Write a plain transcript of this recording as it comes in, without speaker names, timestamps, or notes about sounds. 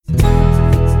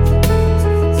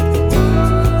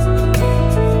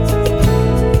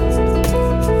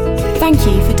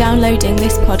for downloading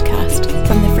this podcast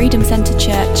from the Freedom Centre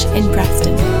Church in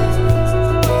Preston.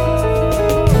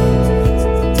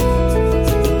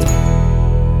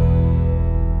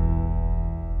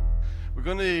 We're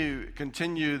going to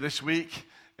continue this week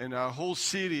in our whole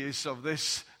series of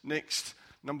this next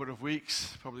number of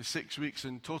weeks, probably 6 weeks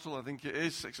in total, I think it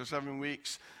is, 6 or 7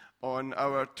 weeks, on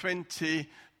our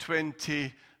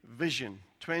 2020 vision.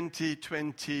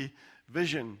 2020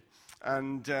 vision.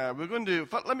 And we're going to,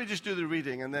 let me just do the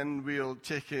reading and then we'll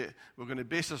take it, we're going to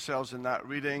base ourselves in that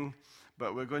reading,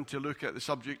 but we're going to look at the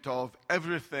subject of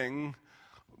everything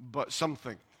but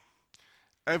something.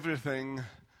 Everything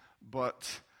but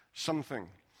something.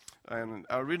 And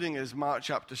our reading is Mark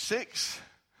chapter 6.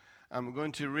 I'm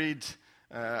going to read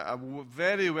a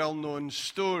very well-known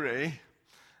story,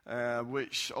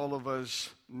 which all of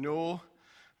us know,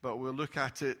 but we'll look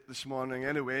at it this morning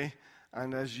anyway.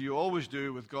 And as you always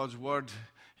do with God's Word,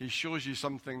 He shows you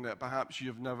something that perhaps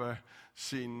you've never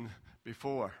seen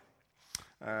before.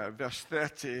 Verse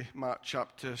 30, Mark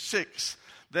chapter 6.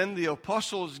 Then the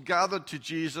apostles gathered to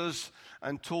Jesus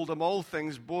and told him all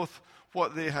things, both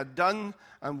what they had done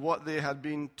and what they had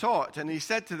been taught. And he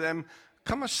said to them,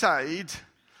 "Come aside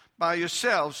by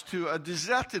yourselves to a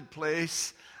deserted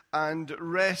place and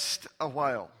rest a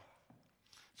while."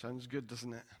 Sounds good,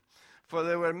 doesn't it? For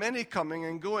there were many coming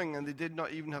and going, and they did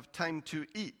not even have time to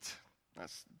eat.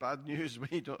 That's bad news when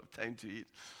you don't have time to eat,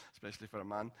 especially for a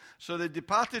man. So they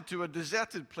departed to a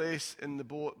deserted place in the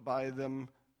boat by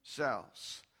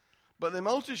themselves. But the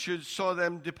multitude saw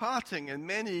them departing, and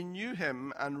many knew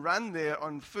him and ran there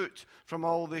on foot from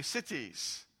all the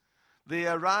cities. They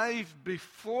arrived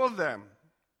before them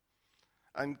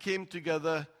and came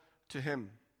together to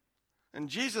him. And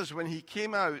Jesus, when he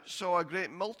came out, saw a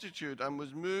great multitude and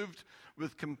was moved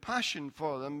with compassion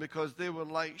for them because they were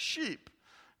like sheep,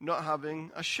 not having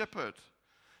a shepherd.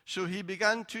 So he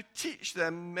began to teach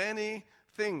them many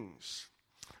things.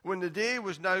 When the day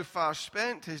was now far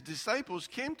spent, his disciples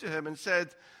came to him and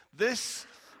said, This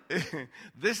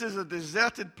is a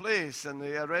deserted place, and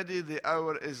already the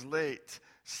hour is late.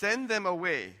 Send them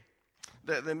away,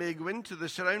 that they may go into the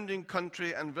surrounding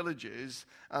country and villages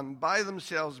and buy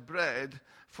themselves bread,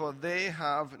 for they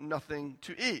have nothing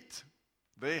to eat.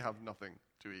 They have nothing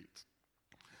to eat.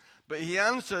 But he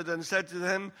answered and said to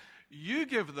them, You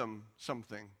give them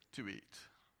something to eat.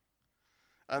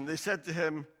 And they said to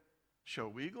him, Shall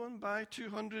we go and buy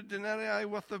 200 denarii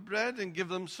worth of bread and give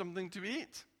them something to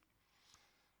eat?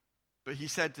 But he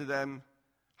said to them,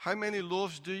 How many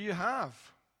loaves do you have?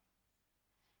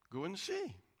 Go and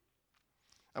see.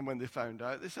 And when they found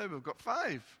out, they said, We've got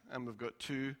 5, and we've got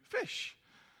 2 fish.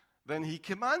 Then he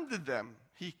commanded them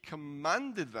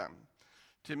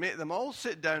to make them all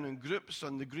sit down in groups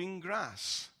on the green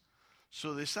grass.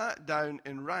 So they sat down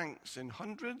in ranks, in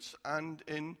hundreds and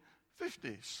in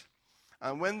 50s.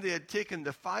 And when they had taken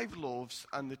the 5 loaves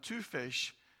and the 2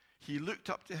 fish, he looked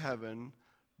up to heaven,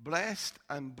 blessed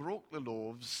and broke the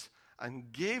loaves,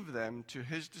 and gave them to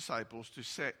his disciples to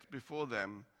set before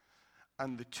them.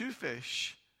 And the 2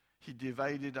 fish he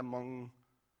divided among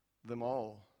them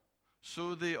all.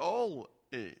 So they all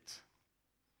ate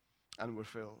and were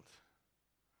filled.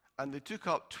 And they took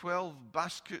up 12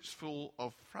 baskets full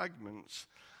of fragments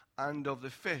and of the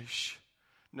fish.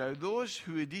 Now those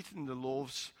who had eaten the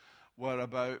loaves were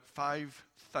about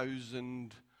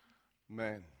 5,000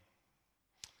 men.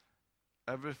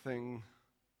 Everything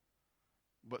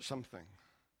but something.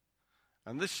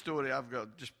 And this story I've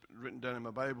got just written down in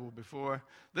my Bible before.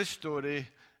 This story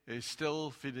is still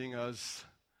feeding us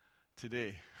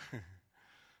today.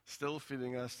 Still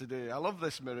feeding us today. I love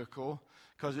this miracle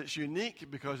because it's unique,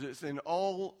 because it's in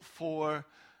all 4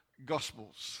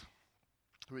 Gospels,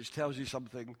 which tells you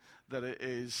something that it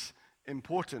is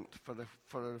important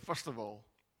for first of all.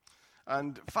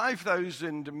 And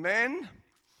 5,000 men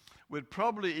would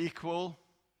probably equal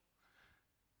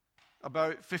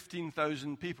about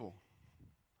 15,000 people.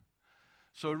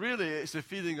 So really it's the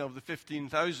feeding of the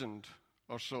 15,000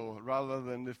 or so, rather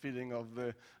than the feeding of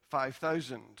the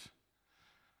 5,000.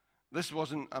 This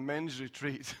wasn't a men's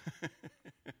retreat.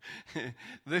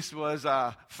 This was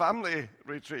a family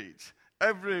retreat.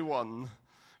 Everyone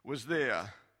was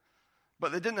there.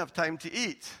 But they didn't have time to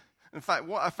eat. In fact,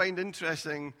 what I find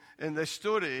interesting in this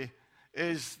story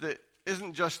is that it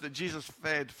isn't just that Jesus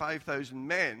fed 5,000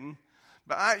 men,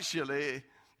 but actually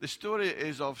the story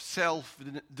is of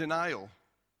self-denial.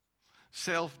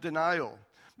 Self-denial.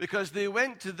 Because they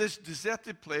went to this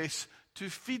deserted place to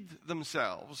feed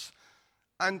themselves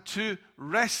and to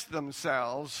rest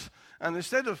themselves. And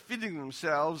instead of feeding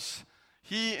themselves,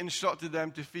 he instructed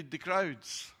them to feed the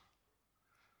crowds.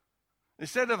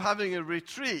 Instead of having a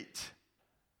retreat,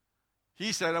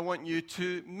 He said, I want you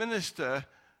to minister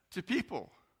to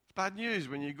people. It's bad news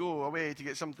when you go away to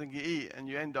get something to eat and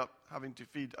you end up having to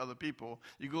feed other people.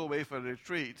 You go away for a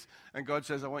retreat, and God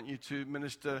says, I want you to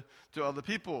minister to other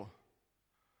people.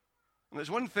 And it's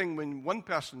one thing when one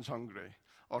person's hungry,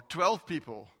 or 12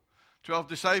 people, 12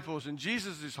 disciples, and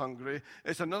Jesus is hungry.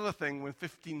 It's another thing when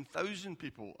 15,000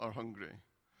 people are hungry.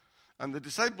 And the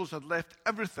disciples had left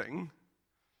everything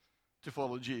to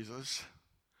follow Jesus.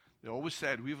 They always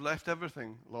said, we've left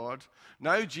everything, Lord.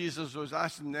 Now Jesus was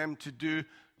asking them to do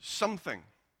something.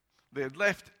 They had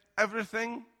left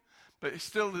everything, but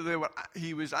still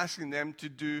he was asking them to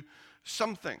do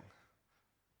something.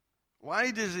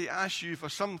 Why does he ask you for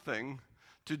something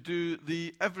to do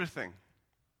the everything?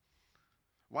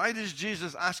 Why does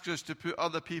Jesus ask us to put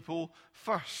other people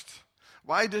first?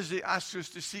 Why does he ask us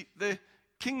to seek the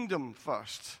kingdom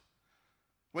first?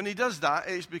 When he does that,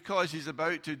 it's because he's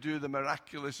about to do the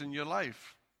miraculous in your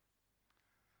life.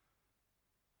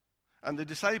 And the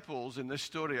disciples in this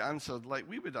story answered like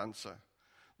we would answer.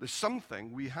 The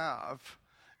something we have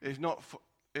is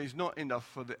not enough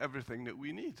for the everything that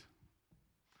we need.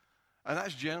 And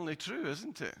that's generally true,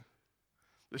 isn't it?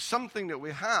 The something that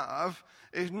we have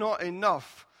is not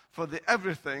enough for the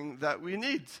everything that we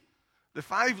need. The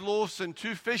 5 loaves and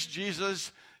 2 fish,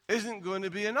 Jesus, isn't going to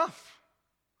be enough.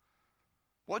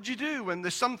 What do you do when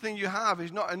the something you have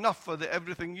is not enough for the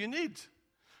everything you need?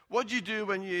 What do you do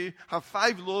when you have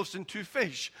 5 loaves and 2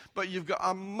 fish, but you've got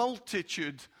a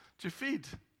multitude to feed,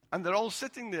 and they're all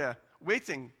sitting there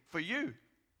waiting for you?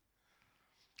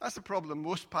 That's the problem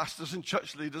most pastors and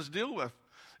church leaders deal with.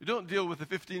 They don't deal with the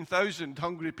 15,000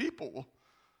 hungry people,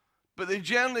 but they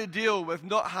generally deal with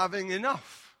not having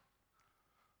enough.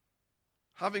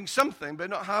 Having something, but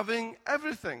not having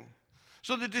everything.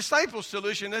 So the disciples'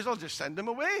 solution is, I'll just send them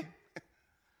away.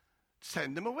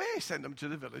 Send them away. Send them to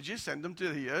the villages. Send them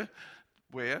to here.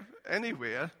 Where?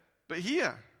 Anywhere but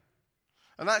here.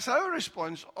 And that's our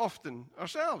response often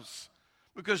ourselves.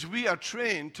 Because we are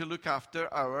trained to look after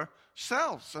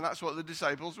ourselves. And that's what the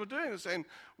disciples were doing. They're saying,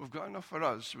 we've got enough for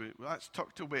us. That's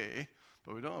tucked away,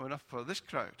 but we don't have enough for this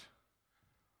crowd.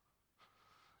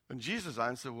 And Jesus'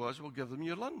 answer was, well, give them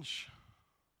your lunch.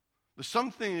 The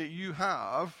something that you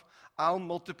have, I'll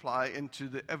multiply into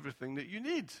the everything that you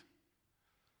need.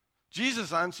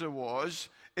 Jesus' answer was,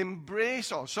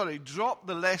 drop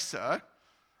the lesser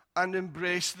and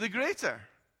embrace the greater.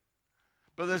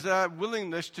 But there's a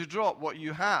willingness to drop what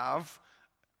you have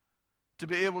to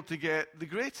be able to get the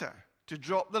greater. To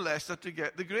drop the lesser to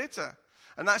get the greater.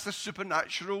 And that's a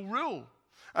supernatural rule.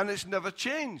 And it's never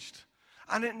changed.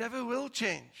 And it never will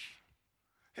change.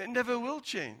 It never will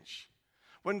change.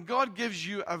 When God gives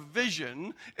you a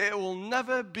vision, it will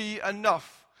never be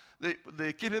enough.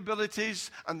 The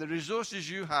capabilities and the resources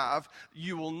you have,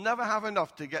 you will never have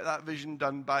enough to get that vision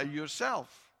done by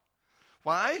yourself.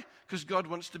 Why? Because God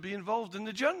wants to be involved in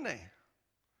the journey.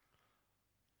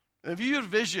 If your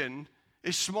vision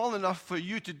is small enough for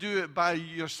you to do it by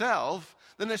yourself,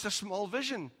 then it's a small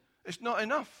vision. It's not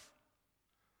enough.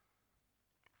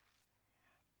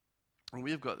 And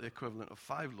we've got the equivalent of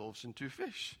 5 loaves and 2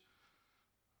 fish.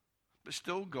 But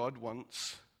still, God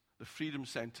wants the Freedom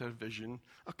Centre vision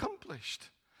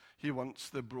accomplished. He wants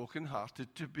the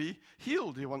brokenhearted to be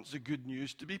healed. He wants the good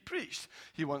news to be preached.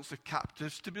 He wants the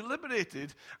captives to be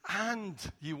liberated. And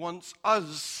he wants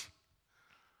us,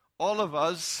 all of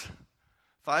us,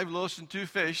 5 loaves and 2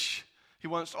 fish, he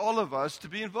wants all of us to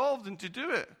be involved and to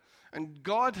do it. And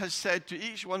God has said to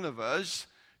each one of us,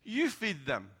 you feed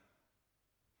them.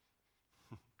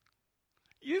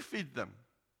 You feed them.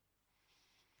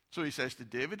 So he says to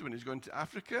David when he's going to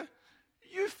Africa,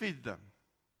 you feed them.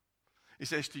 He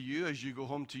says to you as you go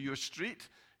home to your street,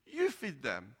 you feed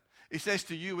them. He says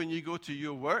to you when you go to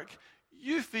your work,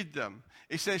 you feed them.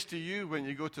 He says to you when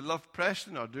you go to love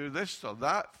Preston or do this or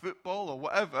that, football or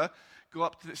whatever, go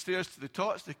up the stairs to the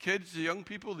tots, the kids, the young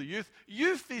people, the youth,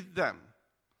 you feed them.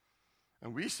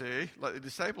 And we say, like the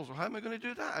disciples, well, how am I going to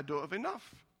do that? I don't have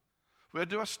enough. Where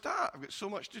do I start? I've got so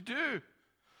much to do,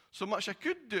 so much I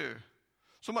could do.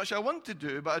 So much I want to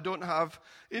do, but I don't have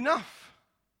enough.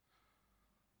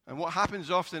 And what happens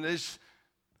often is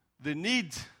the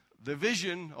need, the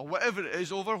vision, or whatever it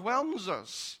is, overwhelms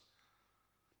us.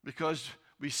 Because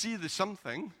we see the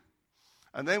something,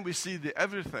 and then we see the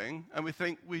everything, and we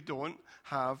think we don't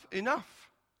have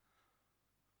enough.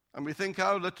 And we think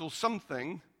our little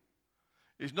something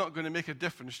is not going to make a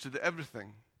difference to the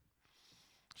everything.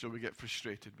 So we get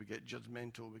frustrated, we get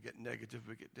judgmental, we get negative,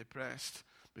 we get depressed,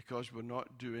 because we're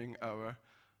not doing our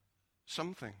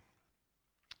something.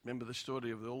 Remember the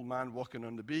story of the old man walking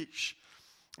on the beach,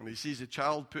 And he sees a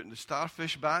child putting the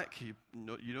starfish back. You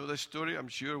know this story, I'm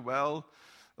sure, well.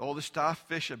 All the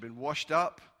starfish have been washed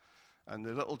up, and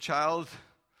the little child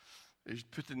is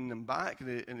putting them back.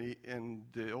 And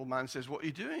the old man says, "What are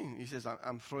you doing?" He says,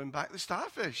 "I'm throwing back the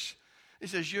starfish." He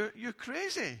says, You're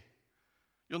crazy.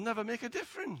 You'll never make a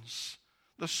difference.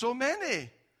 There's so many."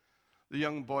 The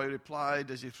young boy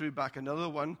replied as he threw back another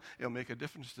one, "It'll make a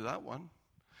difference to that one,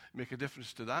 make a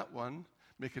difference to that one,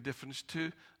 make a difference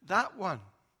to that one."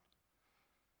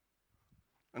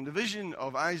 And the vision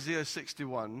of Isaiah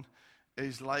 61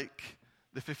 is like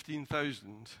the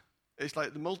 15,000. It's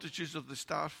like the multitudes of the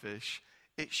starfish.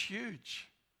 It's huge.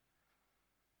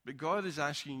 But God is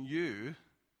asking you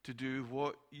to do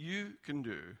what you can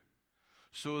do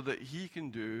so that he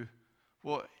can do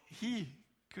what he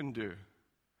can do.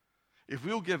 If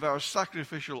we'll give our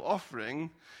sacrificial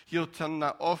offering, he'll turn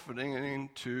that offering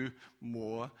into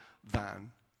more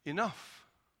than enough.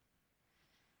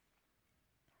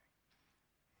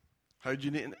 How do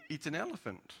you eat an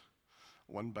elephant?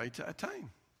 One bite at a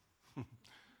time.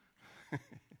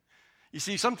 You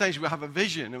see, sometimes we have a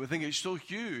vision and we think it's so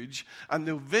huge, and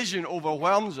the vision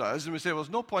overwhelms us, and we say, well,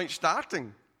 there's no point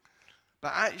starting.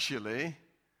 But actually,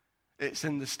 it's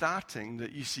in the starting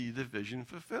that you see the vision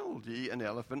fulfilled. You eat an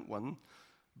elephant one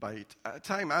bite at a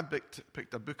time. I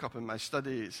picked a book up in my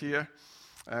study. It's here.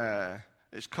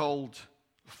 It's called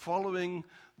Following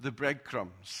the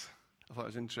Breadcrumbs. I thought it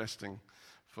was interesting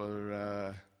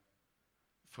for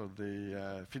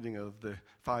the feeding of the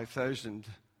 5,000.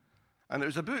 And it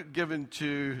was a book given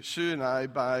to Sue and I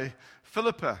by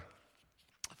Philippa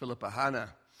Hannah,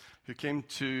 who came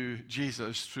to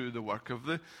Jesus through the work of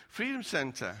the Freedom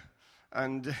Centre.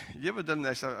 And you ever done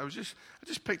this? I just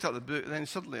picked up the book, and then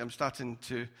suddenly I'm starting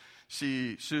to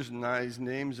see Susan and I's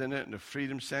names in it, and the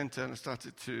Freedom Centre, and I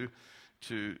started to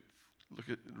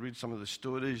read some of the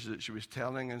stories that she was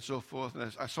telling and so forth.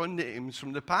 And I saw names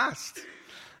from the past,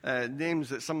 names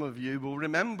that some of you will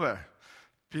remember.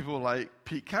 People like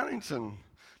Pete Carrington,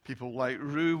 people like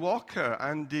Rue Walker,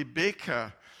 Andy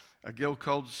Baker, a girl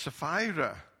called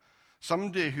Sapphira,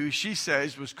 somebody who she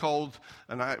says was called,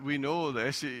 and we know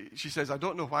this, she says, I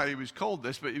don't know why he was called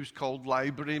this, but he was called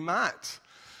Library Matt.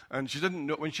 And she didn't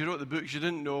know, when she wrote the book, she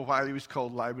didn't know why he was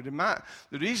called Library Matt.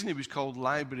 The reason he was called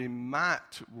Library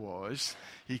Matt was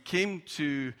he came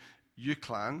to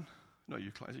UCLan, not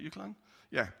UCLan, is it UCLan?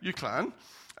 Yeah, UCLan.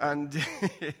 And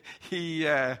he,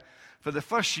 for the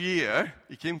first year,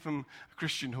 he came from a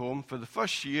Christian home. For the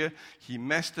first year, he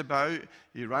messed about.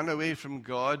 He ran away from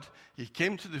God. He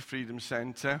came to the Freedom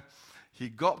Centre. He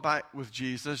got back with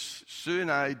Jesus. Sue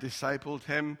and I discipled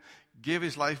him, gave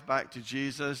his life back to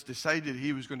Jesus, decided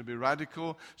he was going to be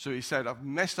radical. So he said, I've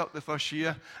messed up the first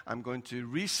year. I'm going to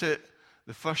resit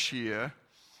the first year.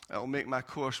 It'll make my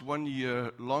course 1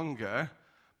 year longer,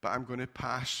 but I'm going to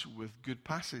pass with good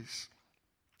passes.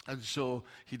 And so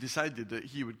he decided that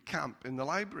he would camp in the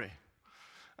library.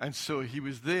 And so he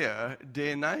was there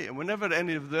day and night. And whenever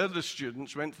any of the other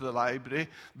students went to the library,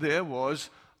 there was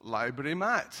Library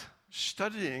Matt,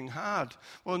 studying hard.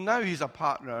 Well, now he's a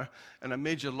partner in a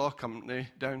major law company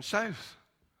down south.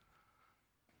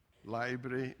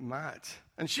 Library Matt.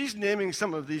 And she's naming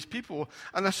some of these people.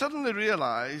 And I suddenly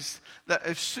realized that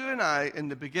if Sue and I, in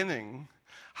the beginning,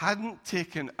 hadn't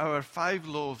taken our 5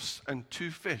 loaves and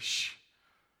 2 fish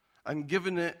and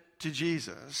given it to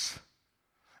Jesus,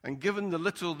 and given the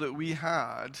little that we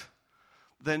had,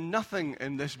 then nothing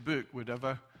in this book would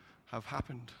ever have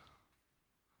happened.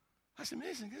 That's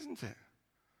amazing, isn't it?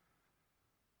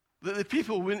 That the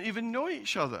people wouldn't even know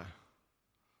each other.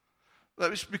 That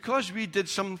was because we did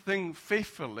something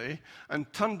faithfully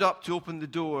and turned up to open the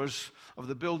doors of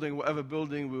the building, whatever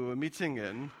building we were meeting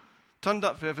in, turned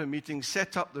up for every meeting,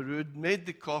 set up the road, made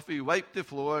the coffee, wiped the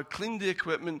floor, cleaned the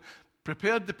equipment,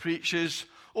 prepared the preachers,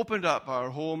 opened up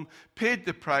our home, paid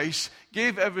the price,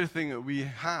 gave everything that we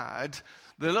had,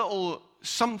 the little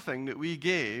something that we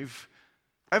gave,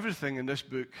 everything in this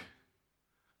book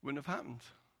wouldn't have happened.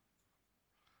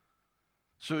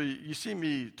 So you see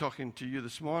me talking to you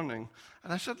this morning,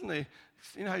 and I suddenly,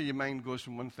 you know how your mind goes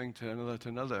from one thing to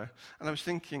another, and I was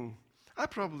thinking, I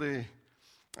probably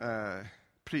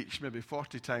preach maybe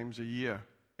 40 times a year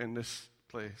in this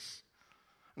place.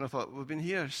 And I thought, we've been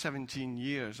here 17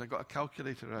 years. I got a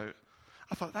calculator out.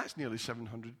 I thought, that's nearly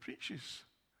 700 preachers.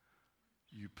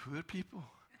 You poor people.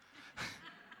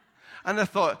 And I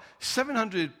thought,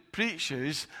 700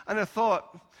 preachers, and I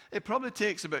thought, it probably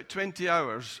takes about 20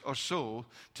 hours or so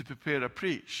to prepare a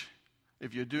preach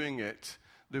if you're doing it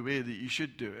the way that you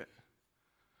should do it.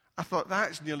 I thought,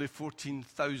 that's nearly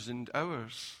 14,000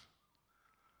 hours.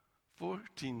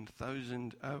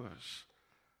 14,000 hours.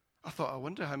 I thought, I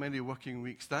wonder how many working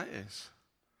weeks that is.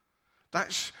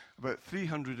 That's about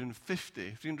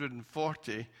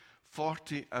 340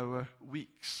 40-hour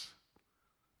weeks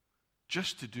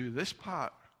just to do this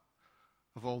part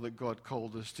of all that God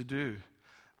called us to do.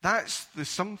 That's the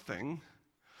something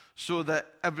so that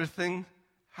everything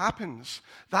happens.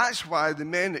 That's why the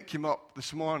men that came up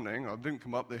this morning, or didn't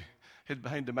come up, they hid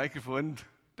behind the microphone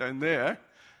down there.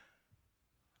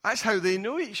 That's how they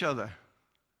know each other.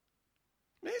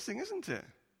 Amazing, isn't it?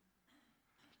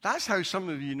 That's how some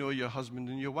of you know your husband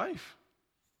and your wife.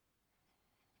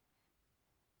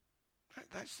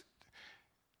 That's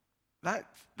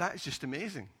just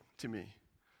amazing to me.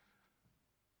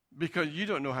 Because you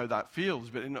don't know how that feels,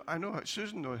 but I know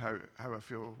Susan knows how I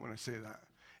feel when I say that.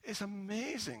 It's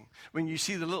amazing when you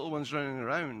see the little ones running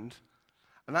around,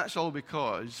 and that's all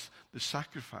because the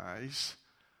sacrifice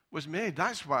was made.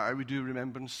 That's why we do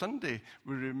Remembrance Sunday.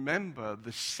 We remember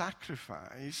the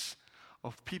sacrifice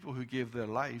of people who gave their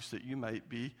lives that you might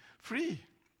be free.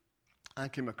 I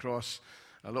came across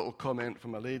a little comment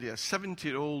from a lady, a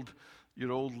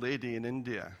 70-year-old lady in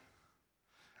India.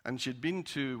 And she'd been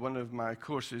to one of my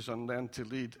courses on Learn to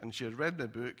Lead, and she had read the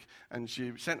book, and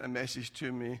she sent a message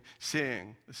to me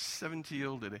saying, this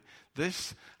 70-year-old lady,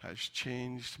 this has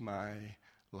changed my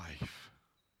life.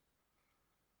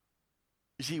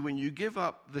 You see, when you give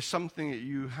up the something that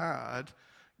you had,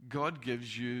 God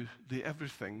gives you the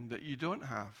everything that you don't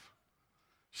have.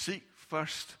 Seek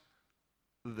first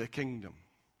the kingdom,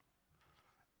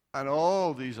 and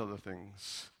all these other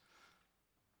things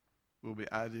will be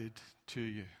added to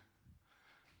you.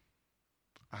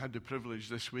 I had the privilege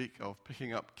this week of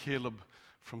picking up Caleb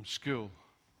from school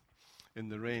in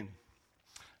the rain.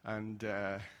 And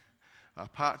I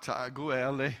go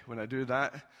early when I do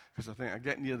that, because I think I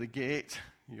get near the gate.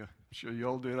 I'm sure you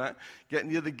all do that. Get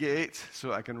near the gate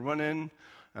so I can run in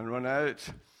and run out.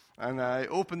 And I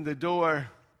open the door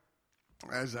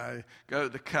as I get out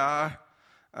of the car,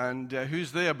 and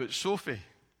who's there but Sophie?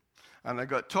 And I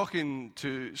got talking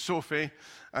to Sophie,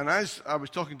 and as I was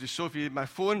talking to Sophie, my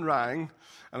phone rang,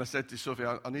 and I said to Sophie,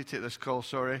 I need to take this call,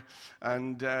 sorry.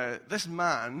 And this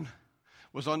man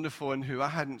was on the phone who I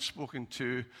hadn't spoken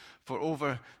to for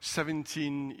over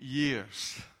 17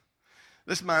 years.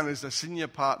 This man is a senior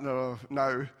partner of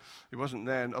now, he wasn't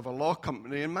then, of a law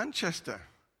company in Manchester.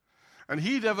 And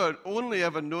he'd only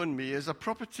ever known me as a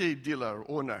property dealer,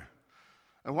 owner.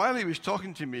 And while he was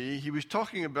talking to me, he was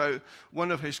talking about one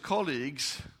of his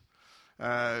colleagues,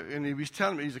 and he was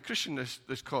telling me, he's a Christian,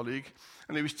 this colleague,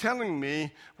 and he was telling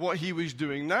me what he was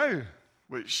doing now,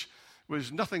 which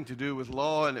was nothing to do with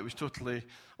law, and it was totally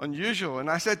unusual. And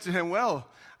I said to him, well,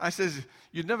 I says,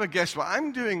 you'd never guess what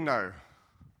I'm doing now.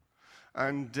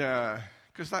 And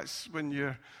because that's when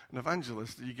you're an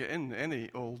evangelist, you get in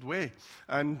any old way.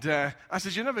 And I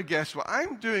says, you never guess what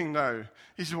I'm doing now.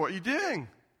 He said, what are you doing?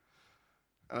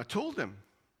 And I told him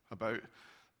about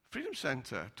Freedom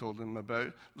Centre, told him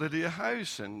about Lydia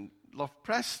House and Love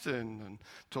Preston, and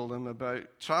told him about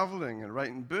travelling and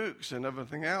writing books and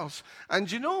everything else.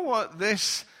 And you know what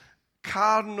this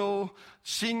cardinal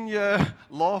senior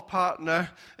law partner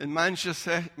in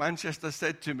Manchester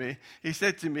said to me? He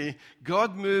said to me,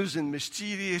 God moves in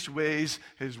mysterious ways,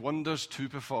 his wonders to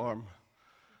perform.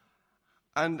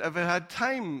 And if I had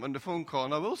time on the phone call,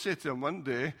 and I will say to him one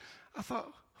day, I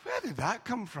thought, where did that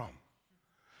come from?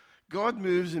 God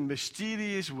moves in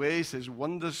mysterious ways, his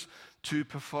wonders to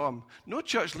perform. No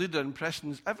church leader in Preston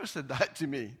has ever said that to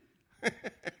me.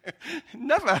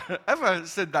 Never, ever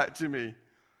said that to me.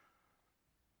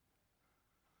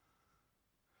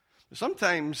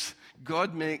 Sometimes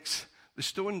God makes the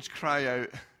stones cry out.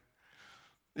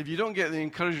 If you don't get the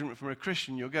encouragement from a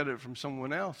Christian, you'll get it from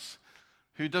someone else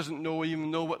who doesn't even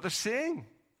know what they're saying,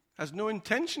 has no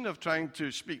intention of trying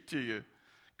to speak to you.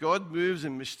 God moves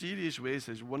in mysterious ways,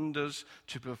 his wonders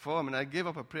to perform. And I gave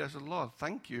up a prayer. I said, Lord,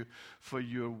 thank you for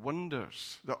your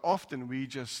wonders that often we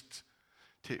just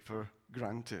take for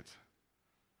granted.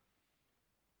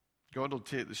 God will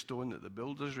take the stone that the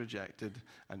builders rejected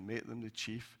and make them the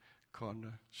chief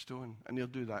cornerstone. And he'll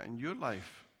do that in your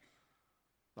life.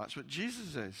 That's what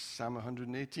Jesus is, Psalm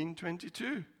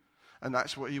 118:22. And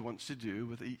that's what he wants to do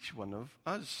with each one of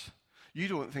us. You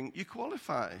don't think you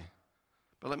qualify.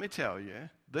 But let me tell you,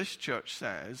 this church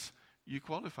says you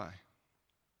qualify.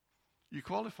 You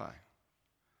qualify.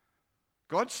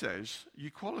 God says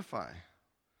you qualify.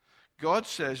 God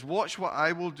says, watch what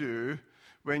I will do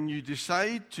when you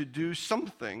decide to do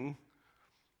something,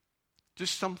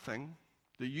 just something,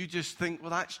 that you just think,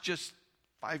 well, that's just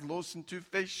 5 loaves and 2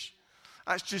 fish.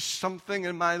 That's just something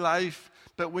in my life.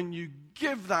 But when you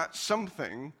give that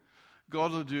something,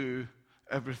 God will do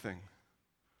everything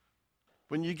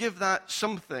when you give that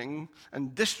something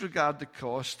and disregard the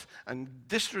cost and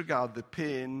disregard the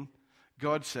pain,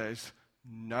 God says,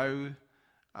 now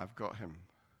I've got him.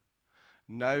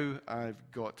 Now I've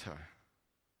got her.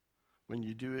 When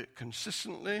you do it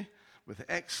consistently, with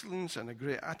excellence and a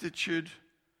great attitude,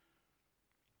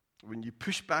 when you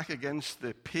push back against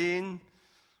the pain,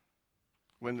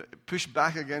 when you push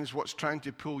back against what's trying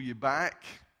to pull you back,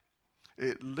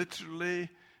 it literally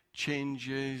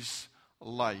changes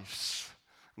lives.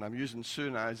 And I'm using Sue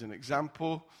and I as an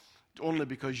example, only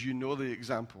because you know the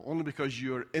example, only because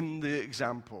you're in the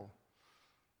example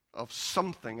of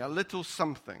something, a little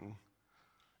something,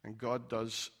 and God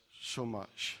does so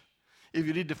much. If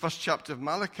you read the first chapter of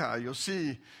Malachi, you'll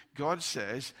see God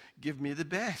says, give me the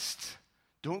best.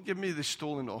 Don't give me the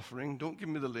stolen offering. Don't give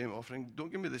me the lame offering.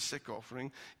 Don't give me the sick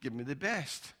offering. Give me the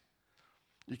best.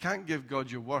 You can't give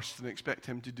God your worst and expect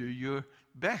him to do your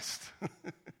best.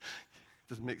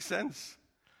 Doesn't make sense.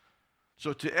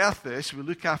 So to earth this, we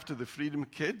look after the freedom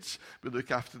kids, we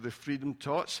look after the freedom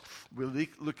tots, we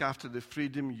look after the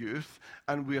freedom youth,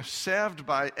 and we are served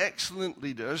by excellent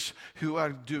leaders who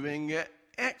are doing it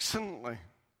excellently.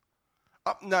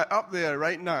 Up there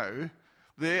right now,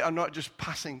 they are not just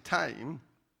passing time,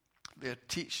 they're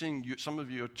teaching some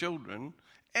of your children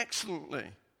excellently.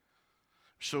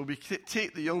 So we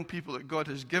take the young people that God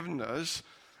has given us,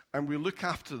 and we look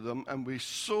after them, and we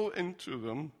sow into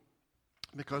them,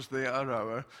 because they are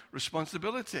our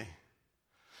responsibility.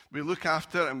 We look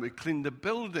after and we clean the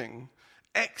building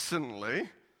excellently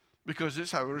because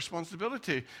it's our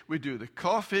responsibility. We do the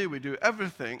coffee, we do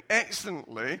everything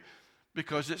excellently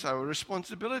because it's our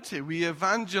responsibility. We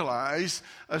evangelize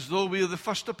as though we are the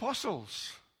first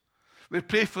apostles. We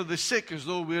pray for the sick as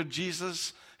though we're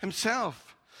Jesus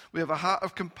himself. We have a heart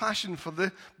of compassion for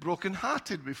the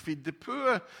brokenhearted. We feed the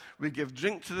poor. We give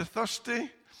drink to the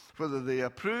thirsty, whether they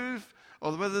approve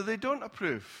or whether they don't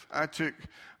approve. I took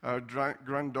our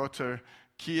granddaughter,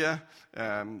 Kia,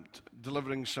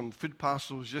 delivering some food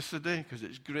parcels yesterday because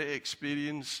it's a great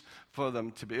experience for them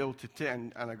to be able to take.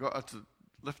 And I got her to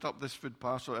lift up this food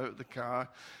parcel out of the car.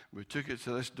 We took it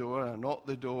to this door. I knocked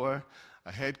the door.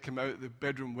 A head came out the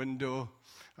bedroom window.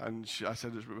 And I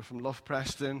said, we're from Love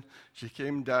Preston. She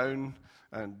came down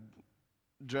and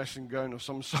dressing gown of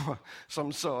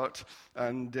some sort.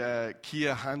 And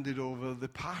Kia handed over the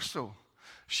parcel.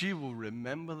 She will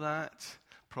remember that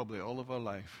probably all of her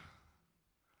life.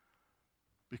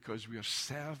 Because we are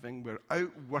serving, we're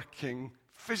outworking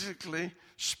physically,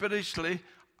 spiritually,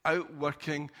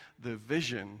 outworking the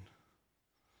vision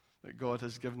that God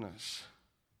has given us.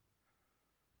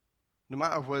 No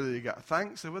matter whether you get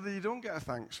thanks or whether you don't get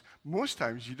thanks. Most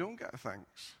times you don't get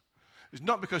thanks. It's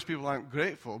not because people aren't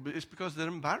grateful, but it's because they're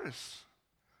embarrassed.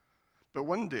 But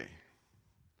one day,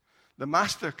 the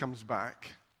master comes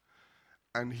back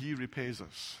and he repays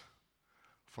us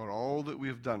for all that we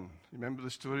have done. You remember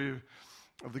the story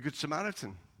of the Good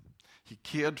Samaritan? He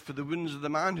cared for the wounds of the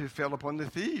man who fell upon the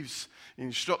thieves. He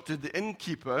instructed the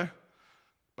innkeeper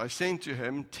by saying to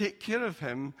him, take care of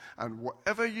him, and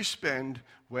whatever you spend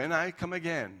when I come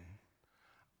again,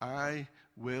 I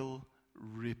will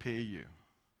repay you.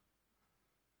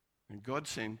 And God's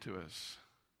saying to us,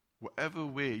 whatever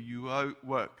way you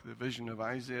outwork the vision of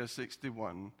Isaiah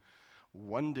 61,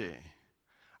 one day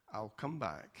I'll come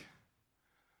back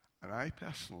and I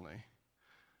personally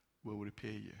will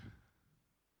repay you.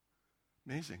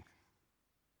 Amazing.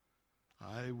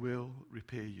 I will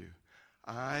repay you.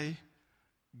 I,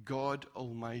 God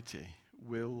Almighty,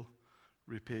 will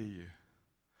repay you.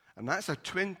 And that's a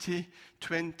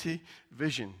 2020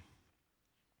 vision.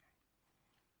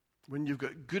 When you've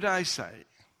got good eyesight,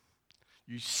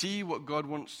 you see what God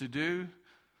wants to do,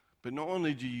 but not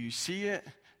only do you see it,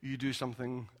 you do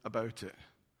something about it.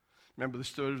 Remember the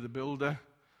story of the builder?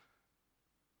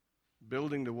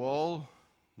 Building the wall.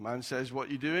 Man says, what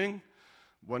are you doing?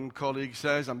 One colleague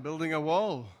says, I'm building a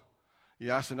wall. He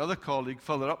asks another colleague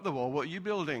further up the wall, what are you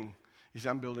building? He said,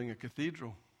 I'm building a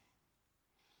cathedral.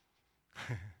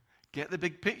 Get the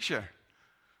big picture.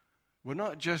 We're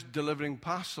not just delivering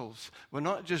parcels. We're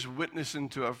not just witnessing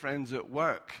to our friends at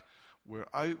work. We're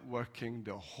outworking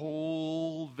the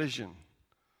whole vision.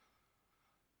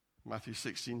 Matthew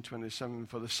 16:27,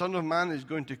 for the Son of Man is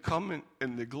going to come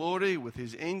in the glory with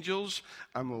his angels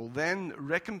and will then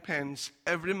recompense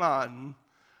every man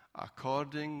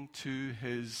according to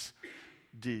his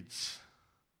deeds.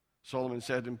 Solomon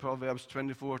said in Proverbs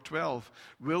 24:12,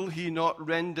 will he not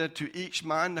render to each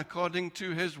man according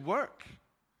to his work?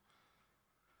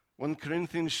 1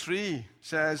 Corinthians 3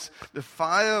 says, the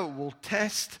fire will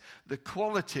test the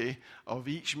quality of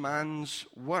each man's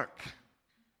work.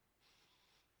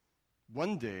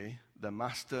 one day the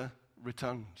master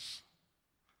returns.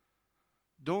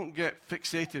 Don't get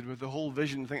fixated with the whole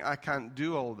vision and think, I can't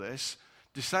do all this.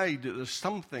 Decide that there's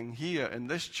something here in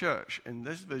this church, in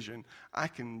this vision, I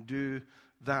can do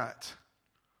that.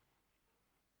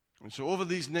 And so over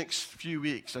these next few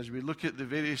weeks, as we look at the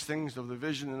various things of the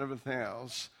vision and everything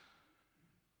else,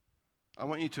 I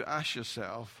want you to ask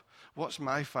yourself, what's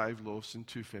my 5 loaves and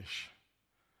 2 fish?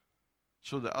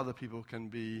 So that other people can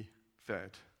be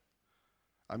fed.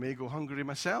 I may go hungry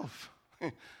myself.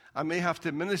 I may have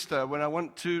to minister when I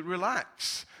want to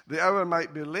relax. The hour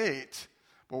might be late,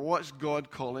 but what's God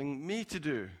calling me to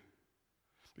do?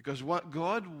 Because what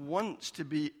God wants to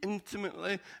be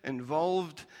intimately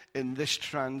involved in this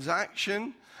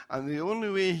transaction, and the only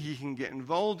way he can get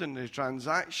involved in the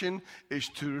transaction is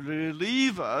to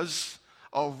relieve us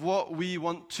of what we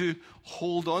want to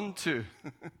hold on to.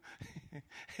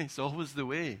 It's always the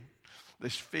way,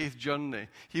 this faith journey.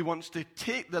 He wants to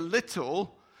take the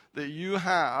little that you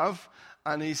have,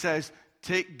 and he says,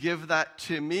 give that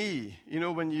to me. You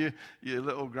know, when your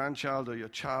little grandchild or your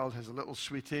child has a little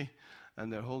sweetie,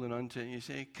 and they're holding on to it, and you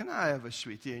say, can I have a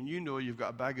sweetie? And you know you've got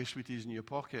a bag of sweeties in your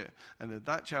pocket, and if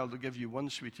that child will give you 1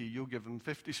 sweetie, you'll give them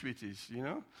 50 sweeties, you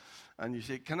know? And you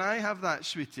say, can I have that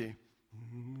sweetie?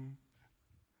 Mm-hmm.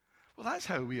 Well, that's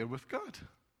how we are with God.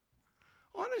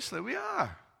 Honestly, we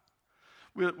are.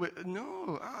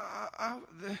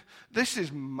 This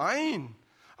is mine.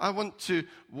 I want to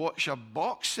watch a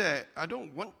box set. I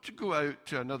don't want to go out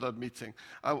to another meeting.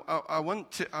 I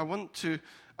want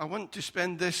to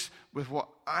spend this with what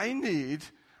I need.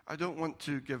 I don't want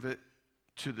to give it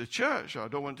to the church. I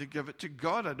don't want to give it to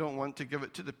God. I don't want to give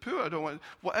it to the poor. I don't want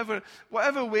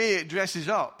whatever way it dresses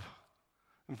up.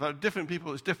 And for different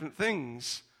people, it's different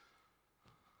things.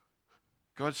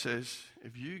 God says,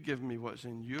 if you give me what's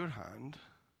in your hand,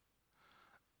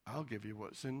 I'll give you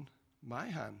what's in my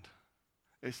hand.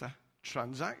 It's a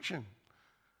transaction.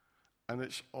 And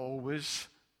it always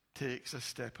takes a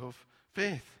step of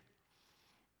faith.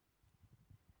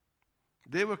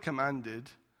 They were commanded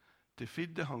to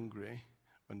feed the hungry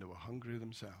when they were hungry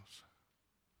themselves.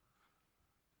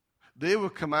 They were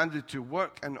commanded to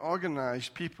work and organize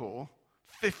people,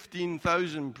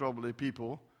 15,000 probably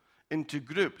people, into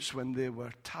groups when they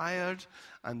were tired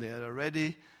and they had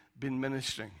already been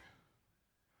ministering.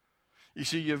 You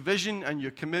see, your vision and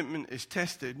your commitment is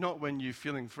tested not when you're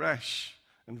feeling fresh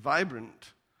and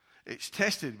vibrant. It's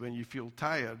tested when you feel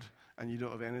tired and you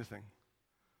don't have anything.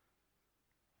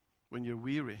 When you're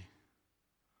weary.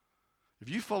 If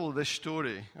you follow this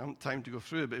story, I haven't time to go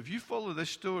through it, but if you follow this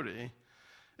story,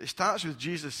 it starts with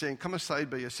Jesus saying, come aside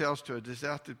by yourselves to a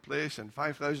deserted place, and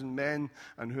 5,000 men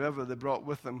and whoever they brought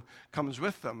with them comes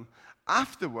with them.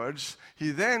 Afterwards,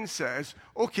 he then says,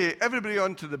 okay, everybody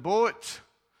onto the boat,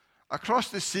 across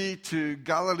the sea to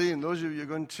Galilee, and those of you who are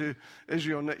going to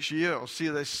Israel next year will see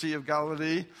this Sea of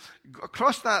Galilee.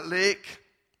 Across that lake,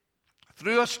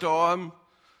 through a storm,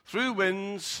 through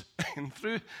winds, and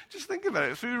just think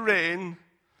about it, through rain.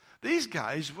 These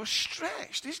guys were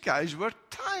stretched. These guys were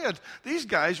tired. These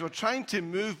guys were trying to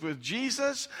move with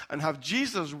Jesus and have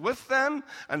Jesus with them,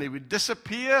 and he would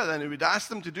disappear, then he would ask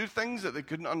them to do things that they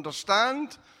couldn't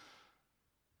understand.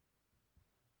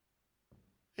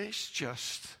 It's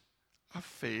just a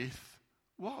faith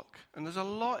walk. And there's a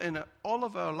lot in it, all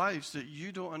of our lives, that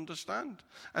you don't understand.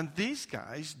 And these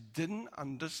guys didn't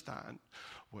understand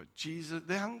what Jesus,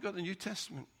 they hadn't got the New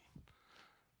Testament.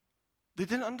 They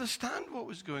didn't understand what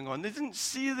was going on. They didn't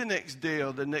see the next day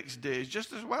or the next days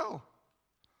just as well.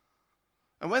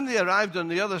 And when they arrived on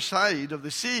the other side of the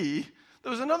sea,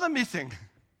 there was another meeting.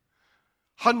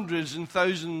 Hundreds and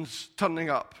thousands turning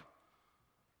up.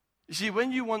 You see,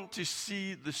 when you want to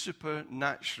see the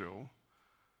supernatural,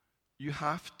 you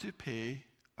have to pay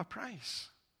a price.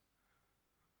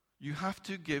 You have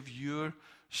to give your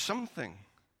something.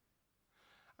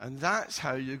 And that's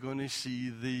how you're going to see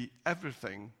the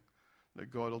everything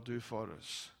that God will do for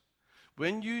us.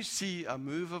 When you see a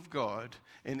move of God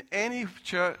in any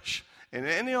church, in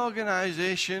any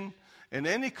organization, in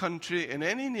any country, in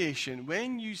any nation,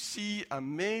 when you see a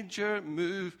major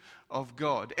move of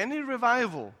God, any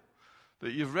revival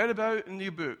that you've read about in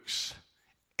your books,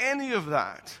 any of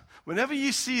that, whenever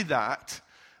you see that,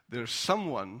 there's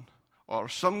someone or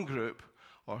some group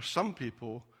or some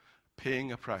people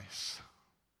paying a price.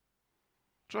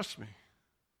 Trust me.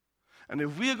 And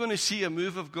if we are going to see a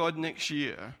move of God next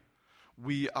year,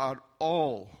 we are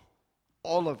all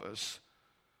of us,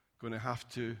 going to have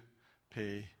to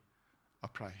pay a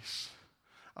price.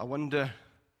 I wonder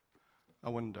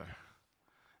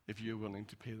if you're willing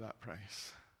to pay that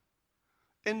price.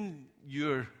 In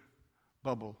your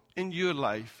bubble, in your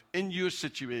life, in your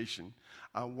situation,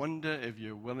 I wonder if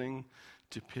you're willing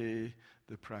to pay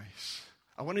the price.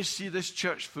 I want to see this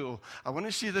church full. I want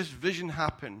to see this vision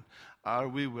happen. Are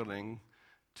we willing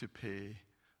to pay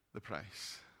the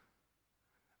price?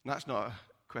 And that's not a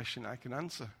question I can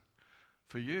answer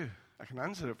for you. I can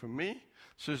answer it for me.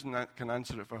 Susan can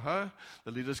answer it for her.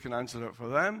 The leaders can answer it for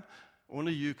them.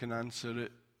 Only you can answer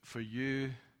it for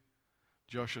you.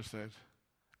 Joshua said,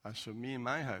 as for me and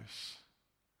my house,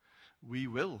 we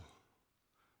will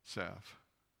serve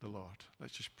the Lord.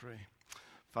 Let's just pray.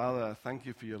 Father, I thank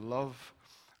you for your love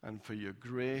and for your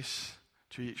grace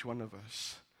to each one of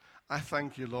us. I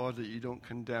thank you, Lord, that you don't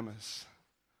condemn us.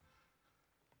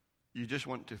 You just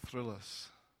want to thrill us.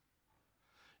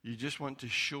 You just want to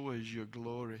show us your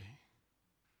glory.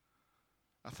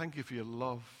 I thank you for your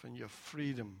love and your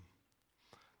freedom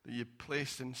that you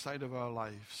placed inside of our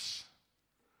lives.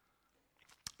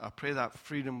 I pray that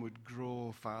freedom would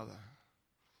grow, Father,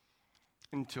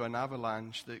 into an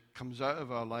avalanche that comes out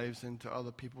of our lives into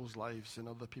other people's lives and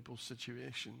other people's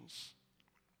situations.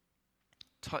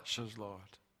 Touch us, Lord.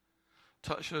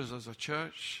 Touch us as a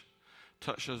church.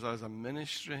 Touch us as a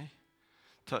ministry.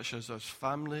 Touch us as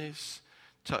families.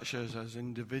 Touch us as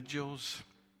individuals.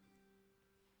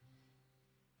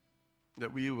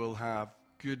 That we will have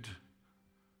good,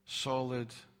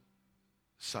 solid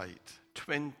sight.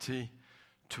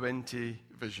 2020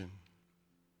 vision.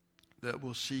 That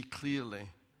we'll see clearly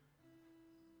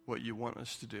what you want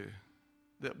us to do.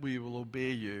 That we will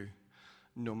obey you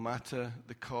no matter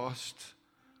the cost,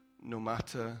 no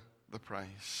matter the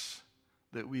price.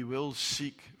 That we will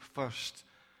seek first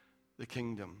the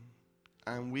kingdom.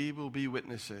 And we will be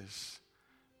witnesses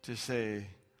to say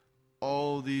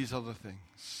all these other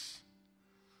things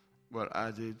were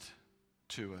added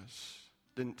to us.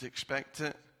 Didn't expect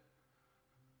it.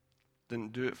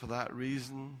 Didn't do it for that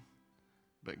reason.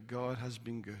 But God has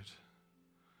been good.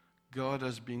 God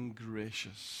has been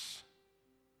gracious.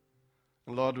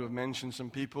 And Lord, we've mentioned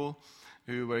some people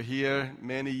who were here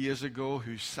many years ago,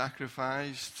 who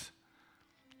sacrificed,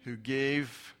 who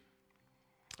gave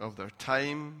of their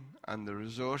time and the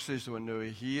resources when they were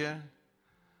here.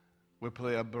 We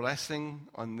pray a blessing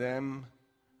on them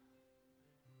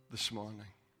this morning.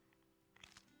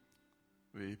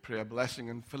 We pray a blessing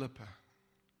on Philippa.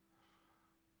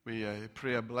 We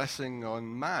pray a blessing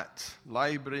on Matt,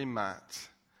 Library Matt.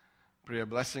 Pray a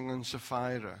blessing on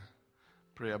Sapphira.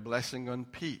 Pray a blessing on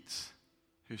Pete,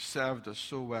 who served us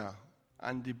so well.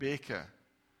 Andy Baker.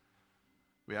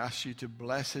 We ask you to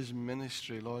bless his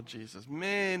ministry, Lord Jesus.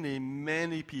 Many,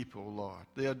 many people, Lord.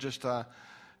 They are just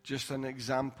an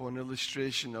example, an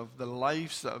illustration of the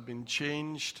lives that have been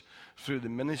changed through the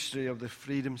ministry of the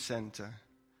Freedom Centre.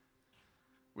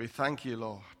 We thank you,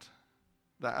 Lord,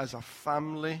 that as a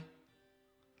family,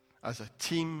 as a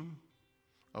team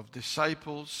of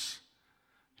disciples,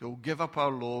 who'll give up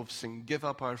our loaves and give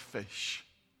up our fish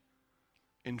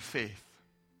in faith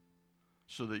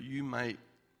so that you might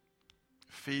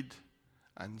feed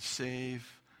and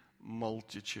save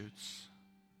multitudes.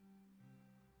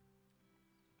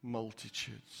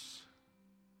 Multitudes.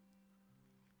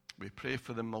 We pray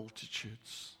for the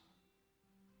multitudes.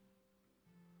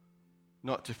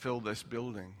 Not to fill this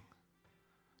building,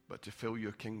 but to fill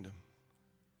your kingdom.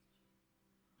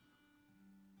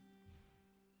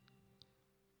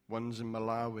 One's in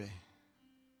Malawi,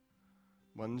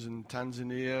 one's in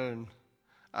Tanzania and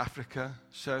Africa,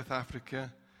 South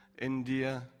Africa,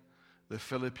 India, the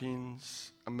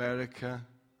Philippines, America,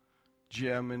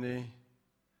 Germany,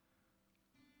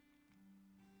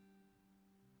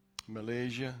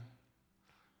 Malaysia,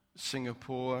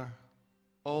 Singapore,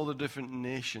 all the different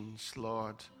nations,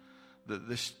 Lord, that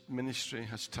this ministry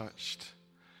has touched.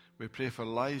 We pray for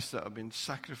lives that have been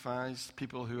sacrificed,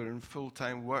 people who are in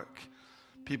full-time work,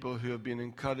 people who have been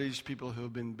encouraged, people who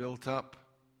have been built up.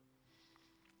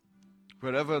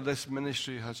 Wherever this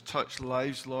ministry has touched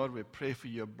lives, Lord, we pray for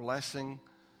your blessing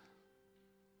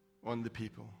on the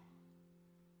people.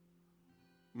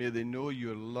 May they know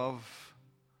your love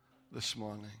this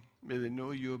morning. May they know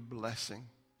your blessing.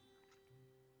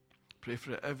 Pray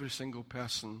for every single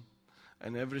person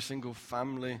and every single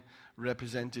family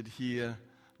represented here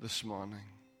this morning.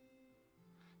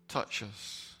 Touch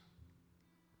us.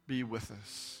 Be with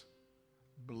us.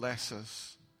 Bless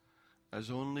us as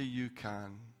only you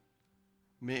can.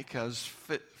 Make us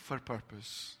fit for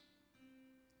purpose.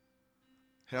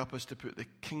 Help us to put the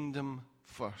kingdom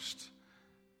first.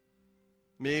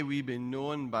 May we be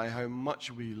known by how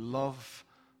much we love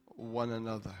one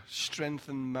another.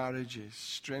 Strengthen marriages.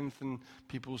 Strengthen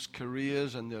people's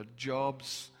careers and their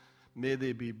jobs. May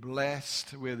they be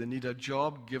blessed. Where they need a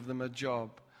job, give them a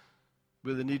job.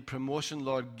 Where they need promotion,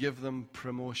 Lord, give them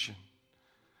promotion.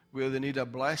 Where they need a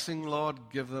blessing, Lord,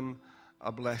 give them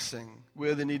a blessing.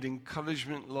 Where they need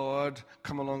encouragement, Lord,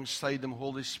 come alongside them,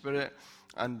 Holy Spirit,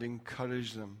 and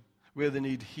encourage them. Where they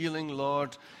need healing,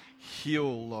 Lord,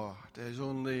 heal, Lord, as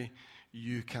only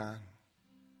you can.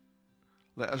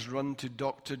 Let us run to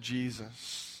Dr.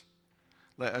 Jesus.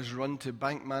 Let us run to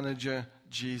Bank Manager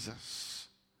Jesus.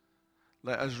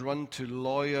 Let us run to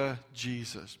Lawyer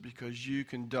Jesus, because you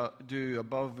can do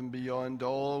above and beyond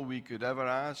all we could ever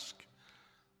ask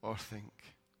or think.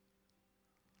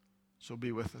 So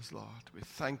be with us, Lord. We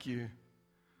thank you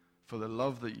for the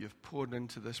love that you've poured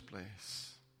into this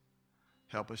place.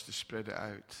 Help us to spread it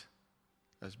out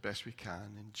as best we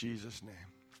can. In Jesus' name,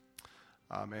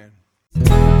 amen.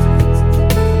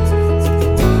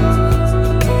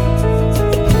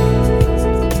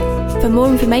 For more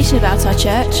information about our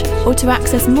church or to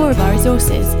access more of our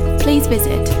resources, please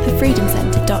visit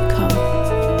thefreedomcentre.com.